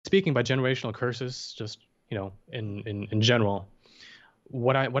speaking by generational curses, just in general,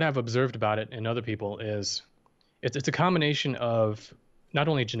 what I've observed about it in other people is it's a combination of not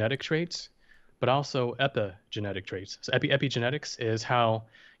only genetic traits, but also epigenetic traits. So epigenetics is how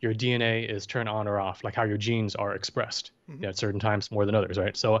your DNA is turned on or off, like how your genes are expressed Hmm. at certain times more than others,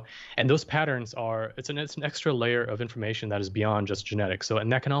 right? So, and those patterns are it's an extra layer of information that is beyond just genetics. So, and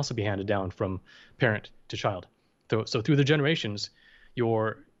that can also be handed down from parent to child. So through the generations,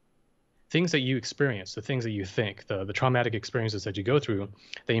 your things that you experience, the things that you think, the traumatic experiences that you go through,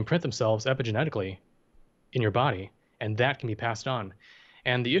 they imprint themselves epigenetically in your body, and that can be passed on.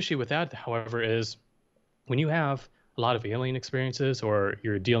 And the issue with that, however, is when you have a lot of alien experiences or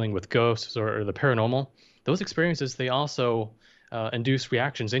you're dealing with ghosts or the paranormal, those experiences they also induce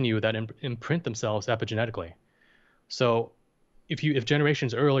reactions in you that imprint themselves epigenetically. So if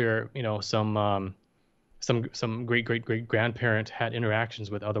generations earlier, some great great great grandparent had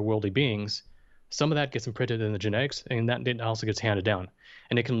interactions with otherworldly beings, some of that gets imprinted in the genetics, and that also gets handed down,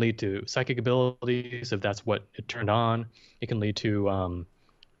 and it can lead to psychic abilities if that's what it turned on. It can lead to,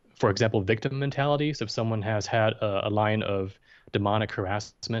 for example, victim mentalities if someone has had a line of demonic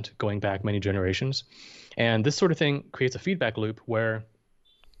harassment going back many generations, and this sort of thing creates a feedback loop where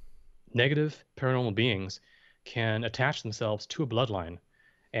negative paranormal beings can attach themselves to a bloodline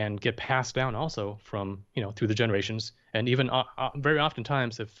and get passed down also from through the generations, and even very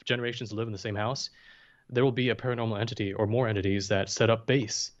oftentimes if generations live in the same house, there will be a paranormal entity or more entities that set up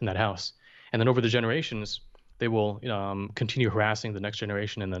base in that house, and then over the generations they will continue harassing the next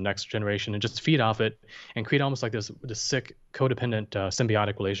generation and the next generation and just feed off it and create almost like this sick codependent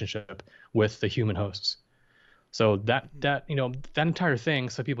symbiotic relationship with the human hosts. So that entire thing,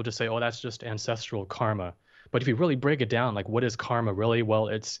 some people just say, "Oh, that's just ancestral karma." But if you really break it down, like what is karma really? Well,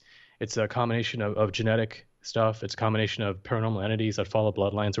 it's a combination of genetic stuff. It's a combination of paranormal entities that follow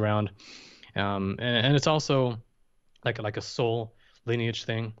bloodlines around, and it's also like a soul lineage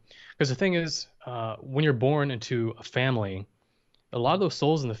thing. Because the thing is, when you're born into a family, a lot of those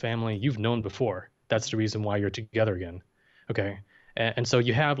souls in the family you've known before. That's the reason why you're together again. Okay. And so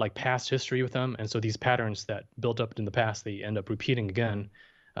you have like past history with them. And so these patterns that built up in the past, they end up repeating again.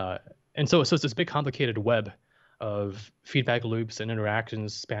 Uh, and so it's this big complicated web of feedback loops and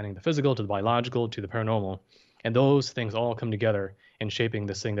interactions spanning the physical to the biological to the paranormal. And those things all come together in shaping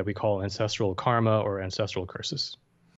this thing that we call ancestral karma or ancestral curses.